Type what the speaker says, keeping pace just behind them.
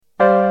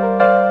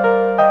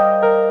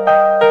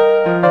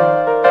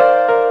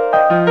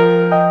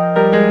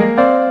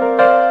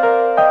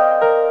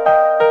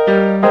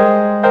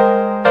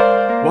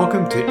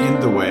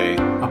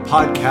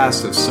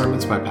podcast of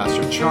sermons by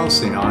Pastor Charles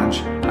St. Ange,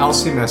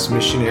 LCMS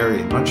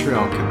missionary in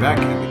Montreal, Quebec,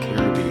 and the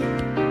Caribbean.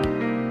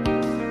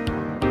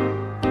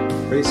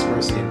 Grace,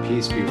 mercy, and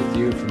peace be with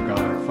you from God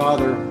our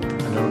Father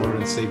and our Lord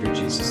and Savior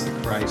Jesus the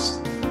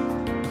Christ.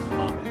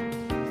 Amen.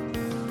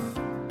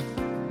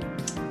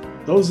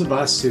 Those of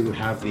us who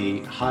have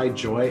the high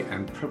joy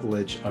and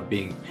privilege of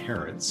being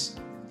parents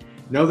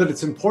know that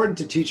it's important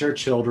to teach our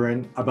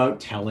children about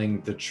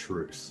telling the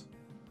truth.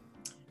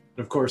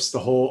 Of course, the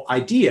whole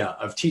idea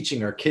of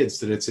teaching our kids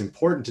that it's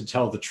important to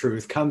tell the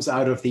truth comes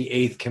out of the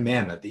 8th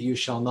commandment, that you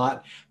shall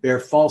not bear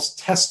false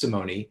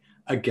testimony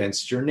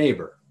against your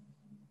neighbor.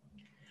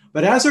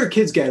 But as our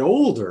kids get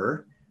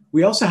older,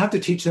 we also have to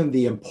teach them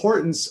the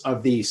importance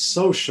of the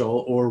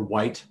social or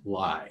white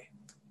lie.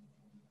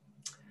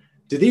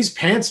 Do these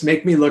pants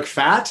make me look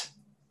fat?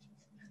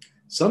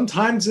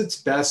 Sometimes it's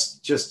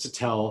best just to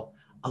tell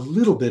a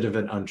little bit of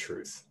an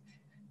untruth.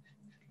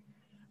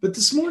 But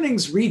this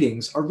morning's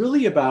readings are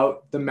really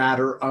about the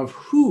matter of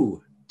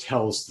who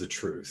tells the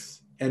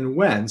truth and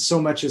when, so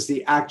much as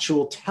the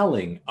actual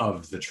telling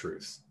of the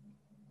truth.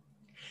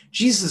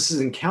 Jesus'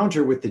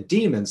 encounter with the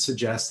demons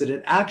suggests that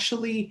it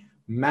actually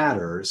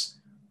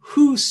matters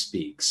who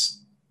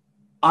speaks,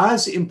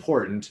 as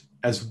important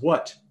as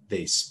what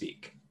they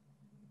speak.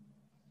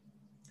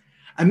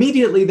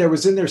 Immediately there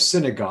was in their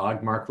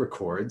synagogue, Mark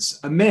records,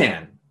 a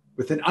man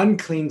with an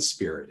unclean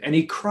spirit, and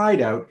he cried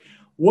out,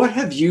 "What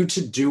have you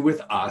to do with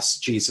us,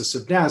 Jesus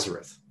of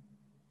Nazareth?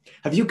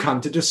 Have you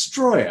come to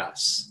destroy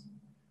us?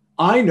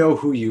 I know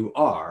who you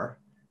are,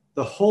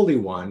 the Holy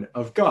One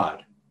of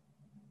God."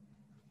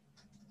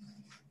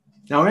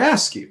 Now I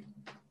ask you,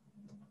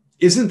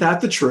 isn't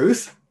that the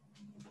truth?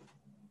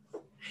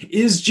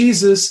 Is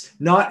Jesus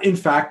not in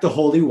fact the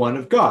Holy One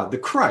of God, the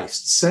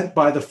Christ sent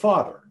by the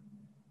Father?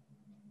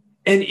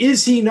 And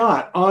is he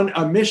not on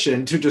a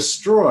mission to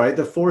destroy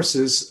the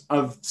forces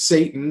of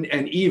Satan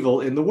and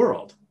evil in the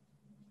world?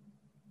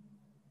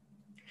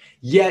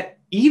 Yet,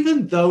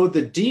 even though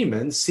the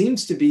demon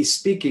seems to be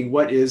speaking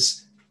what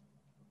is,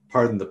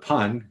 pardon the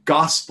pun,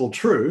 gospel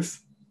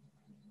truth,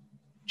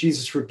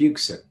 Jesus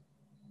rebukes him.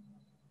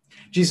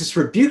 Jesus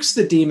rebukes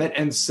the demon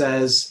and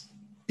says,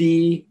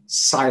 "Be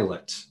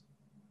silent,"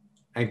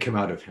 and come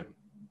out of him.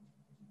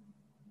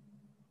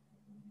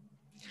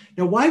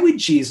 Now, why would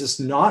Jesus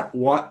not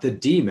want the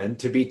demon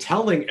to be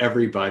telling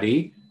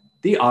everybody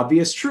the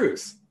obvious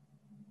truth?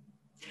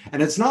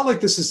 And it's not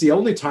like this is the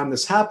only time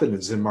this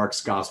happens in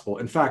Mark's gospel.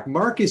 In fact,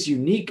 Mark is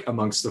unique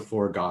amongst the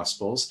 4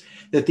 gospels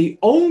that the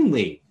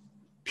only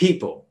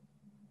people,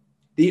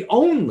 the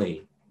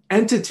only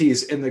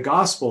entities in the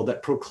gospel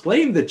that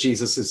proclaim that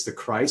Jesus is the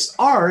Christ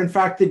are, in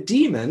fact, the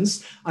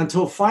demons,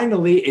 until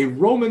finally a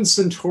Roman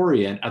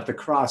centurion at the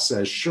cross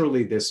says,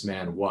 "Surely this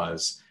man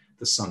was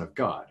the Son of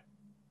God."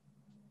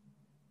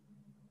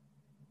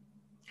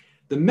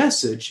 The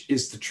message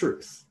is the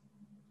truth.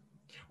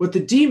 What the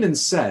demon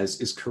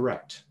says is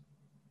correct,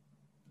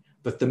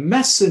 but the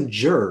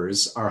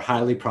messengers are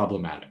highly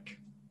problematic.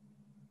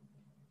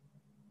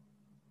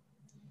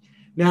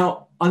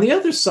 Now, on the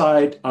other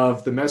side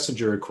of the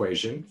messenger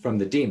equation from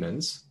the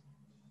demons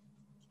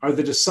are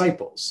the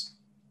disciples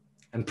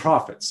and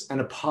prophets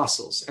and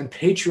apostles and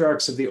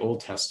patriarchs of the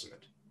Old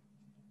Testament.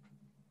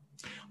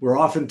 We're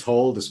often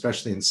told,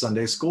 especially in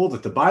Sunday school,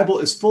 that the Bible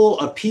is full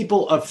of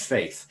people of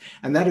faith,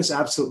 and that is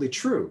absolutely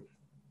true.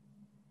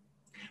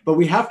 But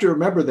we have to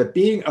remember that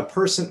being a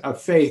person of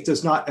faith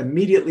does not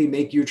immediately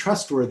make you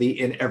trustworthy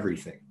in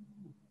everything.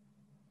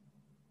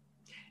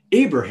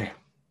 Abraham,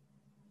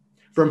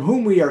 from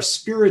whom we are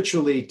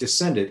spiritually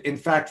descended, in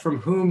fact,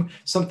 from whom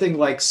something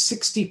like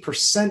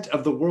 60%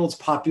 of the world's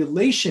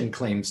population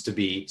claims to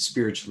be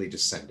spiritually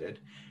descended,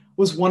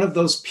 was one of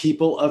those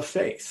people of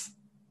faith.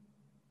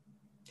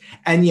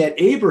 And yet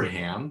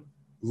Abraham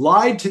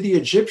lied to the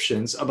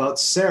Egyptians about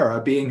Sarah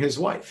being his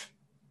wife,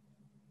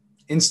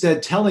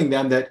 instead telling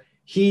them that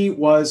she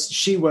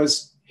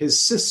was his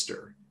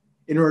sister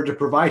in order to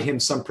provide him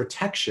some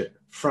protection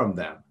from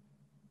them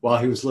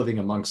while he was living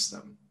amongst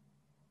them.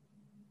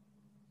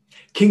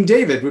 King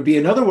David would be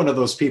another one of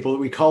those people that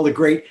we call the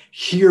great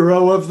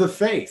hero of the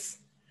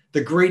faith,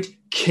 the great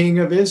king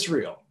of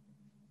Israel.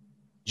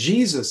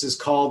 Jesus is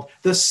called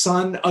the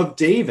son of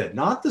David,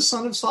 not the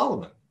son of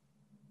Solomon.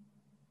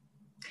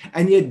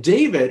 And yet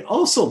David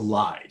also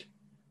lied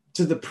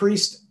to the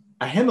priest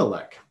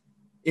Ahimelech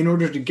in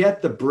order to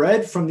get the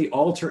bread from the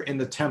altar in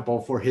the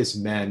temple for his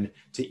men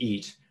to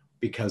eat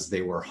because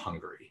they were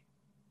hungry.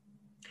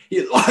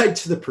 He lied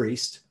to the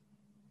priest,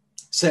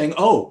 saying,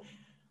 "Oh,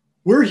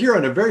 we're here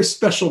on a very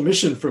special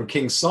mission from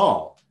King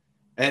Saul,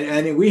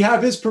 and we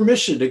have his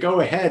permission to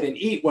go ahead and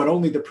eat what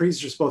only the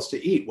priests are supposed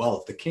to eat." Well,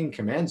 if the king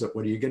commands it,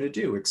 what are you going to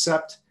do?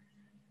 Except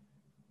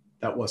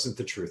that wasn't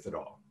the truth at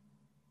all.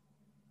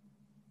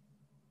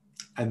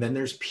 And then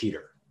there's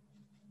Peter,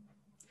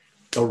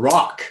 the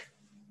rock,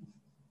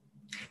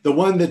 the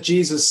one that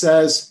Jesus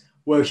says,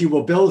 well, he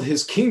will build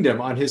his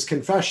kingdom on his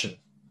confession.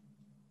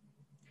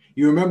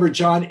 You remember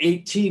John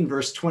 18,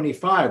 verse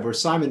 25, where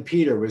Simon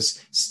Peter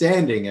was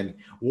standing and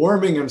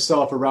warming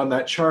himself around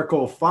that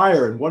charcoal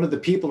fire. And one of the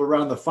people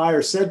around the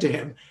fire said to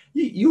him,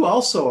 you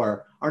also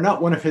are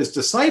not one of his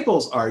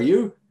disciples, are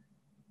you?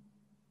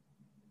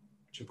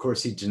 Which, of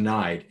course, he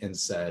denied and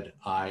said,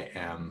 I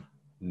am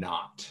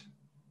not.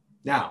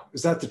 Now,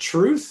 is that the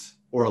truth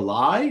or a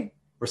lie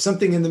or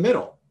something in the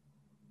middle?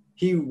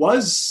 He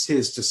was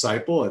his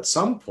disciple at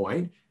some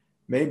point.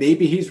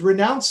 Maybe he's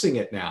renouncing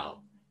it now.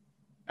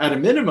 At a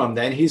minimum,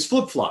 then, he's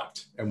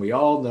flip-flopped. And we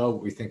all know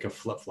what we think of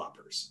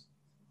flip-floppers.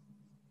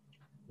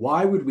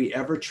 Why would we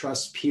ever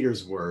trust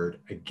Peter's word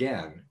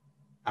again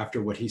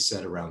after what he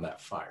said around that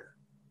fire?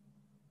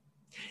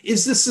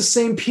 Is this the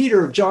same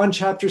Peter of John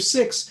chapter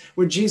 6,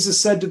 when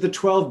Jesus said to the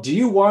 12, do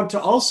you want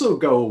to also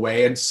go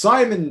away? And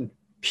Simon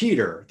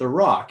Peter, the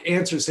rock,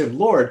 answers him,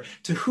 Lord,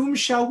 to whom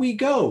shall we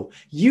go?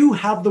 You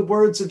have the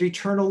words of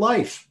eternal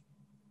life.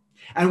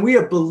 And we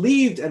have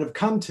believed and have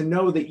come to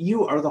know that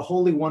you are the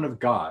Holy One of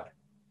God.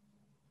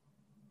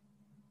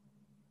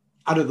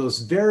 Out of those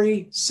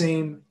very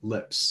same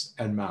lips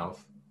and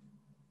mouth,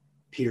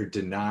 Peter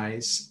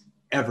denies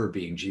ever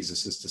being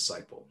Jesus'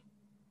 disciple.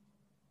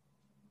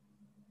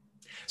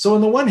 So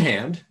on the one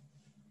hand,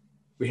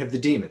 we have the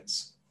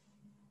demons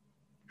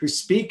who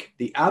speak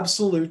the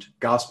absolute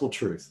gospel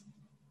truth.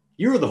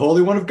 You are the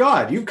Holy One of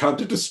God. You've come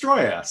to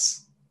destroy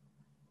us.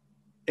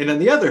 And on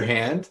the other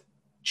hand,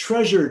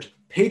 treasured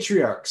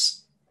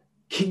patriarchs,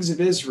 kings of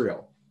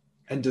Israel,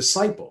 and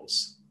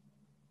disciples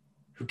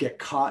who get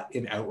caught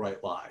in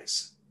outright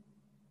lies.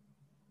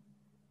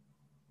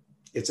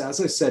 It's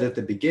as I said at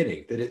the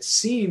beginning, that it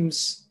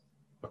seems,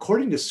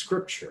 according to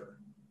Scripture,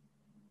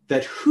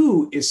 that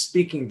who is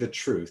speaking the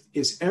truth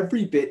is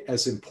every bit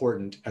as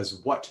important as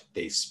what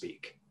they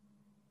speak.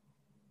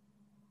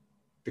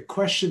 The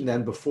question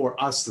then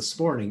before us this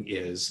morning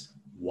is,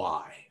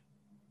 why?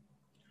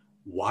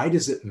 Why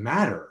does it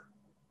matter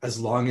as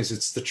long as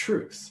it's the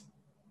truth?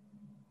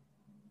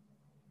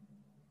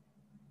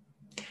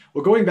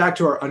 Well, going back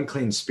to our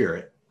unclean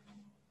spirit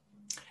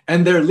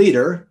and their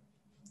leader,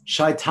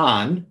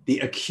 Shaitan, the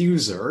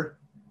accuser,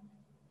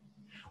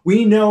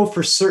 we know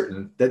for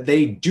certain that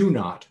they do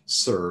not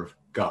serve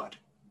God.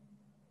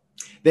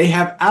 They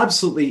have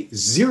absolutely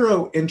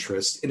zero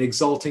interest in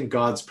exalting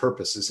God's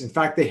purposes. In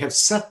fact, they have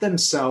set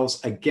themselves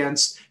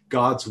against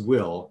God's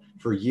will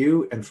for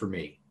you and for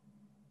me.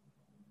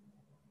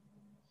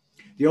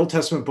 The Old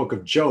Testament book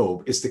of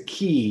Job is the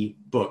key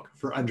book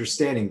for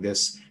understanding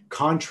this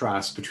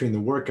contrast between the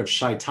work of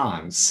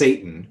Shaitan,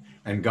 Satan,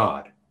 and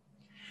God.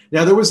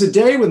 Now, there was a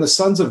day when the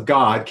sons of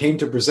God came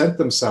to present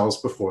themselves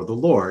before the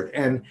Lord,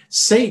 and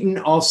Satan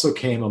also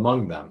came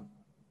among them.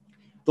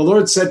 The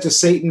Lord said to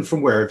Satan,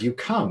 from where have you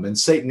come? And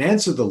Satan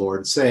answered the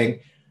Lord,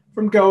 saying,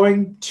 from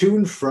going to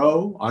and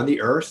fro on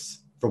the earth,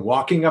 from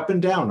walking up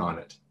and down on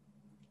it.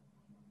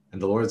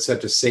 And the Lord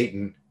said to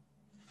Satan,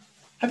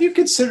 have you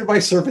considered my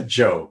servant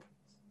Job?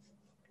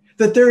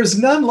 That there is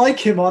none like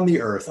him on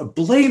the earth, a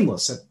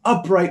blameless and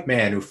upright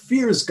man who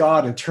fears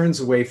God and turns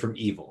away from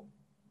evil.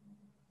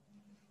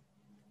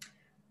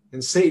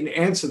 And Satan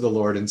answered the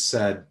Lord and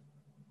said,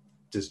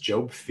 does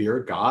Job fear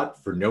God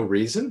for no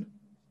reason?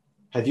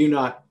 Have you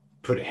not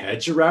put a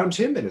hedge around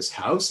him and his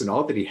house and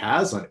all that he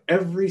has on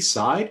every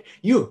side?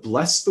 You have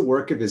blessed the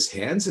work of his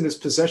hands, and his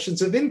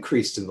possessions have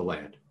increased in the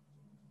land.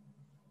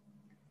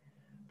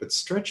 But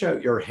stretch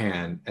out your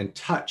hand and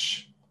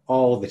touch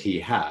all that he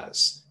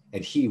has,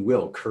 and he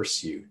will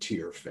curse you to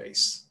your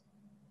face.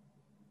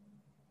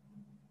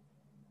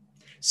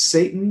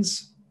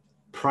 Satan's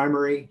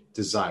primary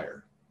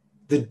desire,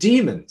 the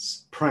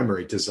demon's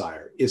primary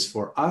desire, is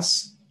for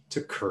us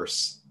to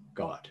curse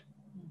God.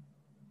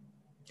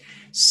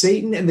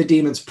 Satan and the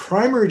demon's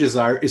primary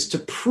desire is to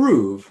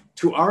prove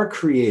to our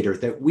Creator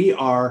that we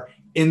are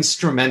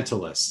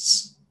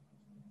instrumentalists.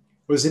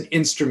 What is an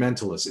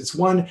instrumentalist? It's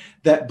one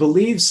that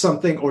believes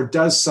something or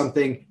does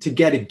something to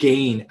get a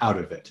gain out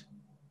of it.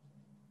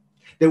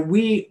 That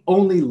we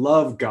only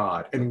love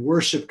God and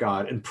worship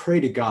God and pray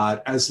to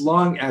God as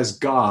long as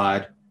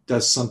God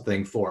does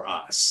something for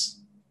us.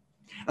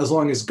 As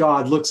long as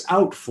God looks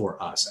out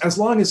for us. As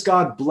long as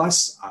God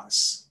blesses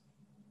us.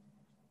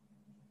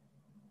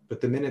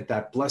 But the minute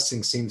that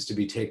blessing seems to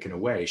be taken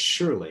away,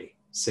 surely,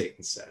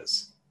 Satan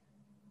says,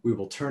 we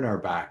will turn our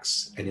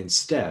backs and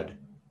instead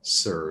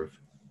serve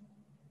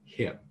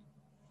him.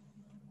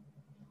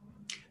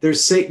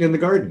 There's Satan in the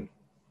garden,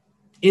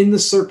 in the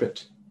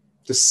serpent,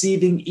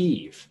 deceiving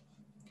Eve.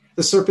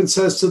 The serpent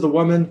says to the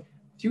woman,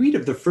 if you eat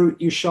of the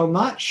fruit, you shall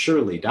not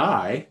surely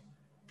die.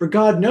 For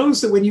God knows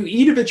that when you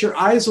eat of it, your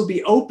eyes will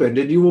be opened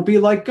and you will be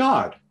like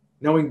God,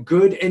 knowing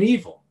good and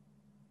evil.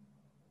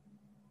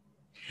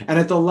 And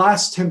at the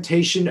last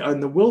temptation in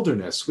the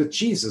wilderness with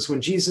Jesus,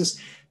 when Jesus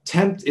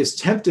is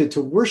tempted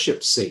to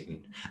worship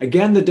Satan,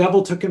 again, the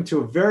devil took him to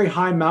a very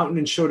high mountain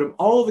and showed him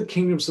all the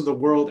kingdoms of the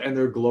world and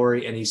their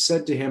glory. And he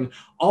said to him,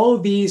 all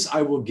these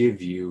I will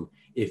give you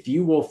if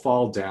you will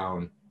fall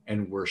down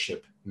and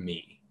worship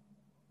me.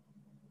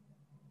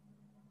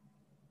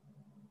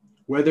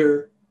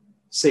 Whether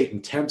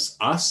Satan tempts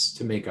us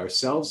to make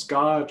ourselves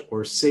God,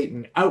 or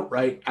Satan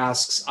outright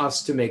asks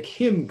us to make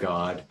him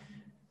God,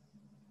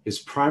 his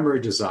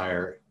primary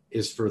desire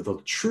is for the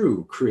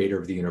true creator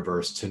of the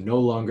universe to no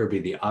longer be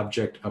the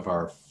object of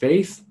our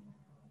faith,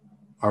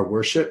 our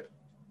worship,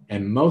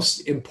 and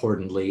most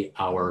importantly,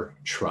 our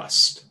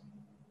trust.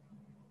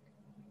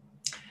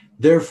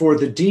 Therefore,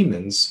 the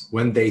demons,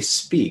 when they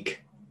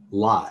speak,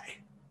 lie.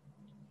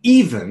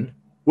 Even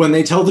when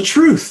they tell the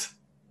truth,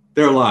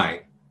 they're lying.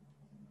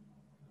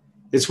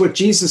 It's what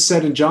Jesus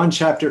said in John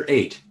chapter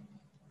 8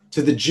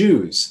 to the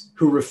Jews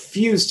who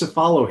refused to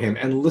follow him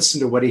and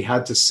listen to what he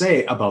had to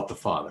say about the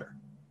Father.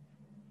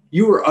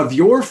 You are of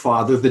your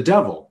father, the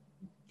devil,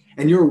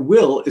 and your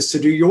will is to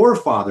do your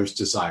father's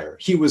desire.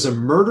 He was a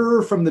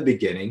murderer from the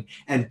beginning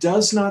and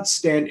does not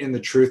stand in the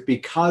truth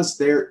because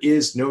there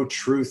is no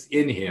truth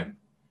in him.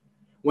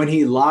 When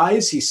he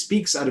lies, he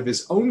speaks out of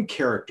his own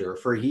character,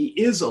 for he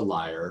is a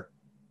liar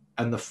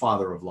and the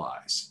father of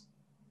lies.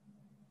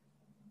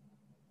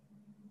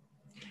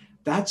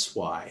 That's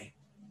why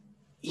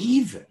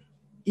even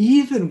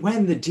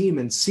when the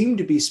demons seem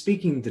to be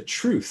speaking the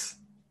truth,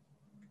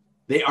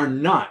 they are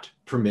not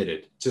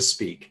permitted to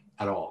speak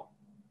at all.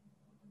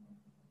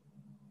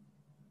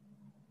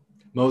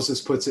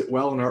 Moses puts it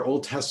well in our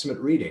Old Testament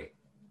reading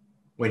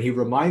when he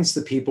reminds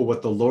the people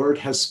what the Lord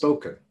has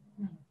spoken.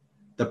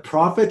 The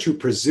prophet who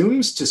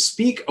presumes to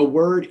speak a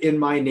word in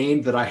my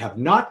name that I have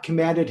not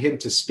commanded him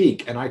to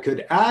speak. And I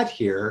could add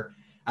here,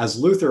 as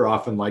Luther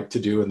often liked to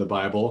do in the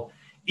Bible,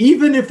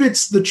 even if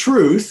it's the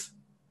truth,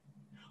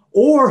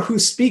 or who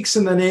speaks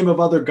in the name of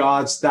other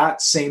gods,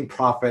 that same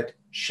prophet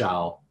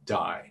shall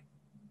die.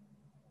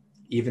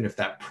 Even if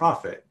that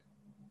prophet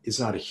is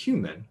not a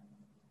human,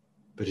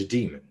 but a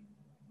demon.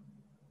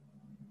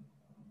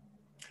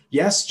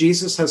 Yes,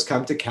 Jesus has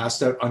come to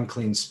cast out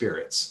unclean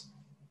spirits.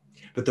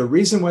 But the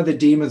reason why the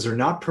demons are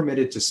not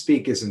permitted to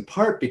speak is in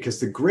part because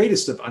the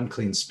greatest of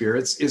unclean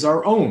spirits is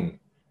our own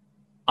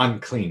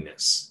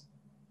uncleanness.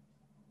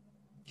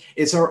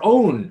 It's our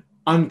own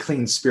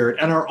unclean spirit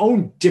and our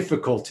own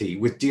difficulty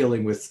with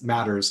dealing with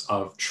matters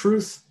of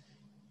truth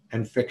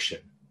and fiction.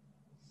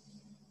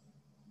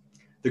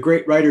 The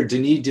great writer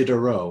Denis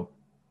Diderot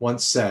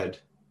once said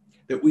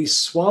that we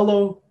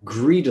swallow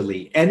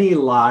greedily any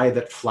lie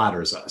that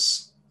flatters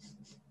us,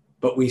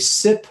 but we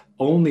sip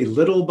only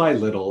little by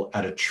little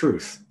at a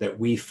truth that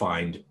we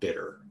find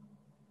bitter.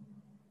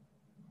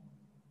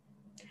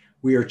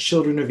 We are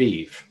children of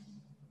Eve,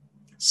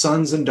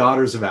 sons and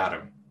daughters of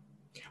Adam.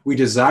 We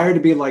desire to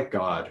be like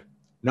God,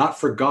 not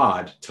for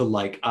God to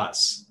like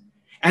us.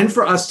 And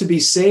for us to be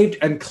saved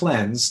and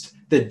cleansed,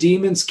 the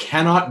demons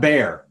cannot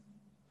bear.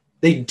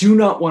 They do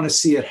not want to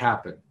see it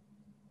happen.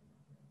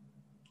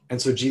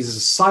 And so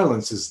Jesus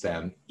silences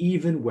them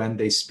even when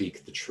they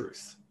speak the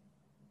truth.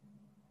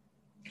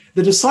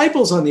 The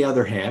disciples, on the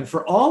other hand,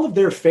 for all of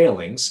their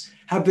failings,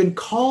 have been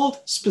called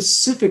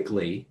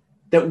specifically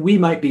that we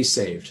might be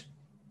saved.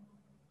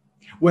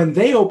 When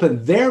they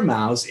open their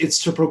mouths,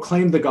 it's to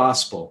proclaim the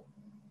gospel,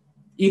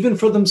 even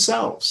for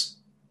themselves.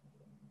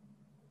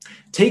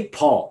 Take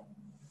Paul,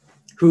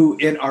 who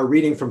in our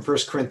reading from 1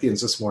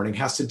 Corinthians this morning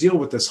has to deal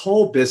with this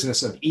whole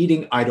business of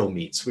eating idol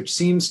meats, which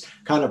seems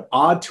kind of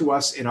odd to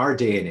us in our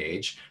day and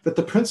age, but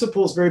the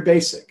principle is very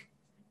basic.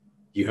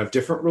 You have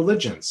different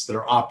religions that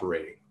are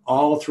operating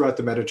all throughout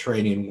the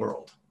Mediterranean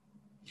world.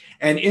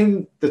 And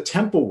in the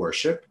temple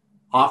worship,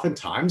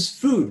 oftentimes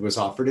food was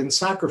offered in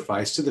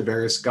sacrifice to the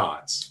various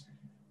gods,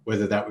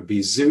 whether that would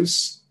be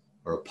Zeus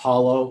or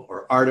Apollo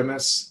or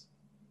Artemis.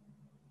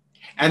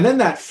 And then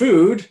that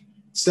food,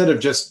 instead of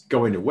just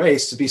going to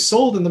waste, to be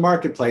sold in the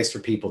marketplace for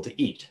people to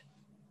eat.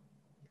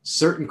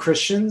 Certain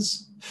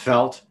Christians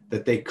felt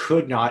that they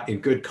could not, in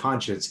good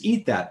conscience,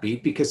 eat that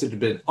meat because it had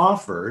been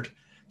offered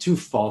to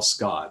false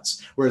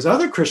gods. Whereas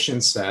other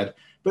Christians said,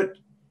 but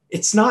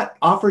it's not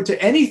offered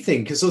to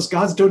anything because those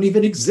gods don't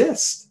even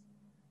exist.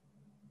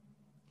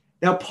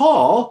 Now,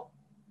 Paul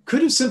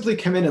could have simply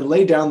come in and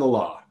laid down the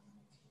law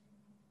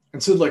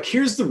and said, look,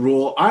 here's the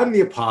rule. I'm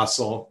the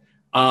apostle.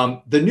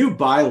 The new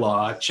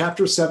bylaw,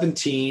 chapter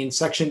 17,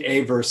 section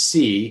A, verse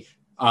C,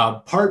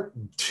 part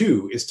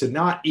 2 is to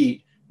not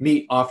eat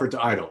meat offered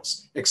to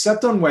idols,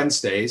 except on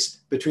Wednesdays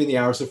between the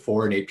hours of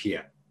 4 and 8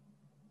 p.m.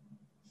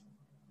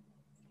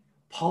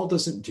 Paul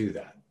doesn't do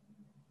that.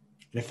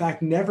 And in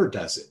fact, never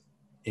does it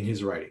in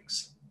his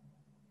writings.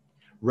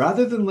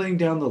 Rather than laying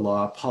down the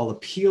law, Paul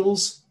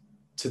appeals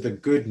to the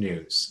good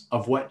news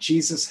of what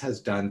Jesus has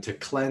done to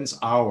cleanse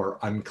our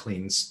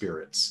unclean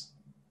spirits.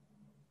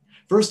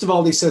 First of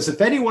all, he says,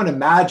 if anyone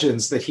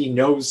imagines that he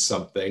knows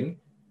something,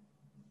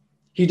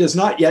 he does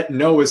not yet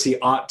know as he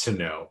ought to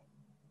know.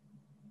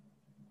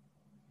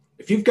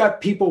 If you've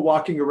got people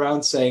walking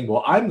around saying,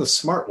 well, I'm the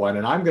smart one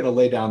and I'm going to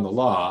lay down the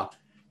law,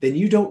 then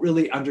you don't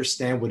really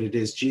understand what it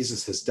is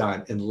Jesus has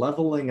done in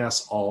leveling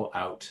us all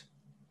out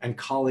and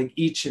calling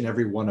each and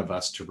every one of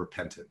us to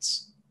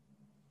repentance.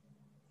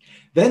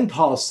 Then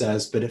Paul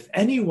says, but if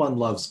anyone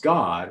loves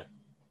God,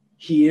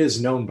 he is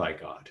known by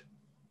God.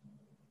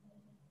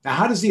 Now,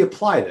 how does he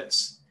apply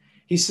this?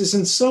 He says,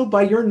 and so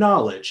by your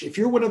knowledge, if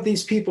you're one of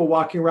these people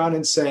walking around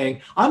and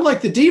saying, I'm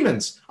like the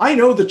demons, I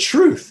know the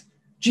truth.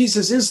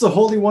 Jesus is the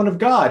Holy One of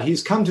God.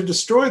 He's come to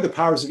destroy the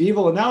powers of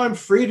evil, and now I'm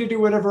free to do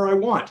whatever I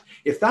want.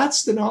 If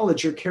that's the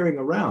knowledge you're carrying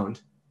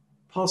around,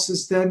 Paul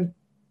says, then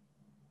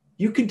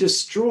you can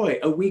destroy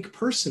a weak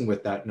person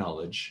with that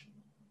knowledge,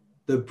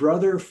 the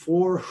brother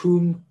for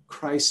whom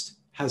Christ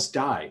has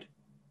died.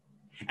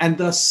 And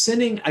thus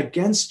sinning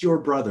against your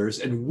brothers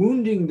and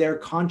wounding their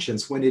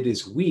conscience when it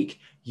is weak,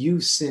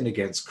 you sin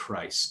against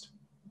Christ.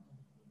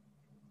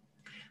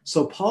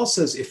 So Paul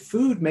says, if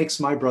food makes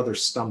my brother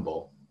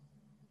stumble,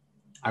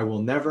 I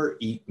will never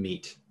eat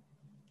meat,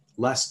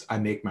 lest I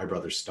make my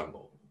brother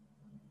stumble.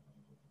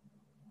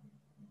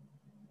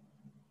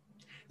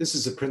 This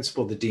is a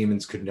principle the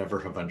demons could never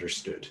have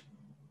understood.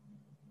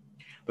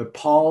 But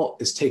Paul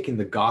is taking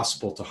the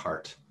gospel to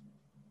heart.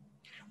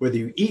 Whether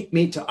you eat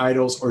meat to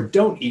idols or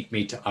don't eat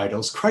meat to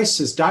idols, Christ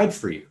has died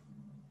for you.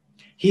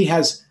 He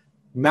has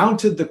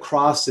mounted the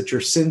cross that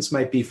your sins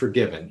might be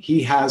forgiven.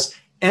 He has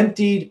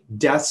emptied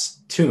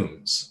death's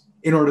tombs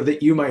in order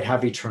that you might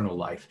have eternal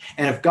life.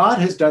 And if God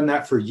has done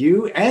that for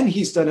you and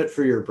he's done it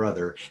for your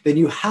brother, then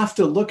you have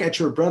to look at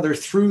your brother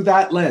through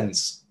that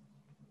lens.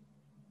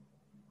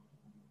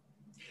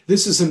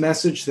 This is a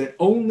message that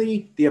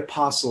only the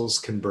apostles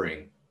can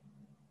bring,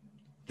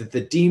 that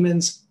the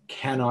demons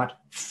cannot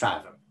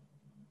fathom.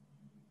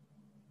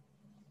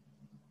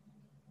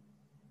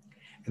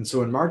 And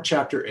so in Mark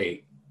chapter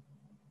 8,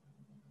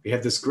 we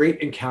have this great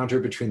encounter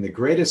between the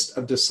greatest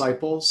of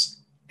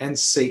disciples and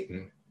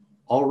Satan,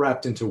 all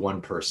wrapped into one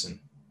person.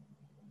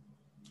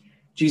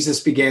 Jesus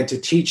began to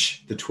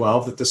teach the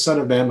 12 that the Son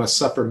of Man must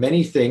suffer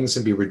many things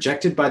and be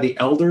rejected by the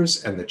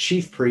elders and the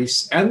chief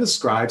priests and the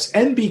scribes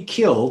and be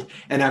killed,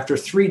 and after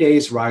 3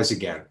 days rise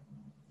again.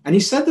 And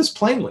he said this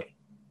plainly.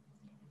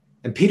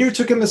 And Peter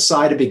took him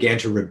aside and began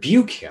to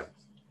rebuke him.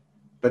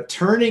 But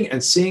turning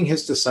and seeing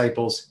his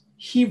disciples,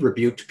 he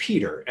rebuked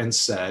Peter and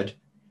said,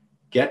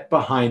 "Get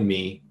behind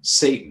me,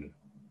 Satan,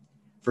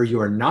 for you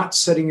are not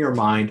setting your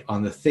mind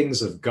on the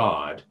things of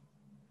God,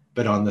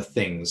 but on the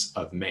things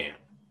of man."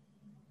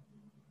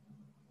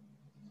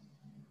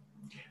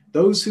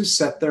 Those who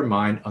set their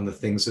mind on the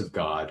things of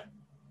God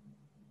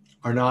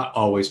are not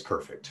always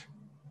perfect.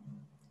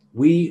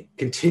 We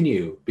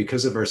continue,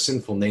 because of our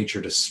sinful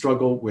nature, to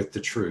struggle with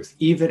the truth,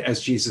 even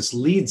as Jesus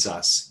leads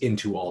us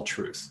into all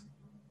truth.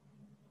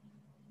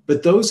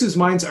 But those whose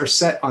minds are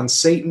set on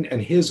Satan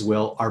and his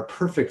will are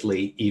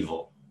perfectly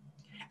evil,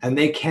 and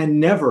they can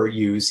never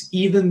use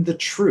even the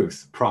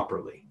truth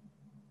properly.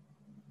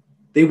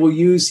 They will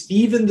use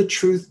even the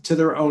truth to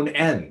their own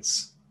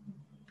ends,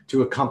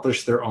 to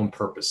accomplish their own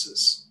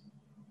purposes.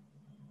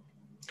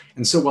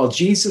 And so while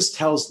Jesus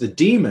tells the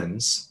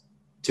demons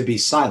to be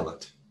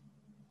silent,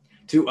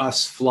 to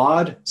us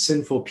flawed,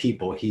 sinful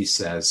people, he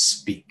says,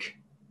 speak.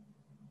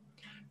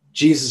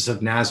 Jesus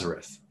of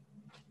Nazareth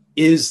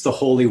is the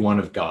Holy One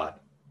of God.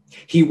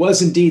 He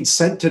was indeed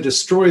sent to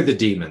destroy the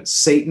demons,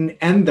 Satan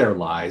and their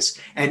lies,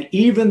 and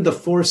even the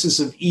forces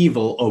of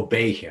evil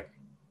obey him.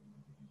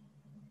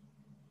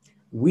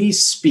 We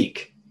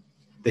speak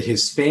that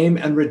his fame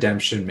and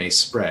redemption may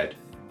spread,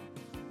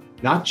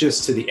 not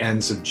just to the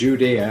ends of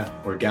Judea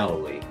or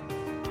Galilee,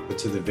 but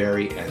to the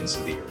very ends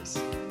of the earth.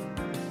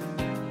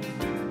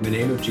 In the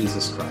name of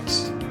Jesus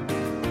Christ.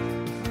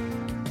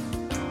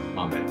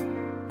 Amen.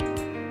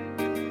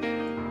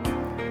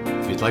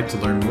 If you'd like to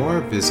learn more,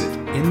 visit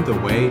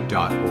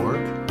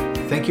intheway.org.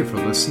 Thank you for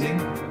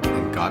listening,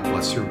 and God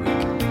bless your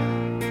week.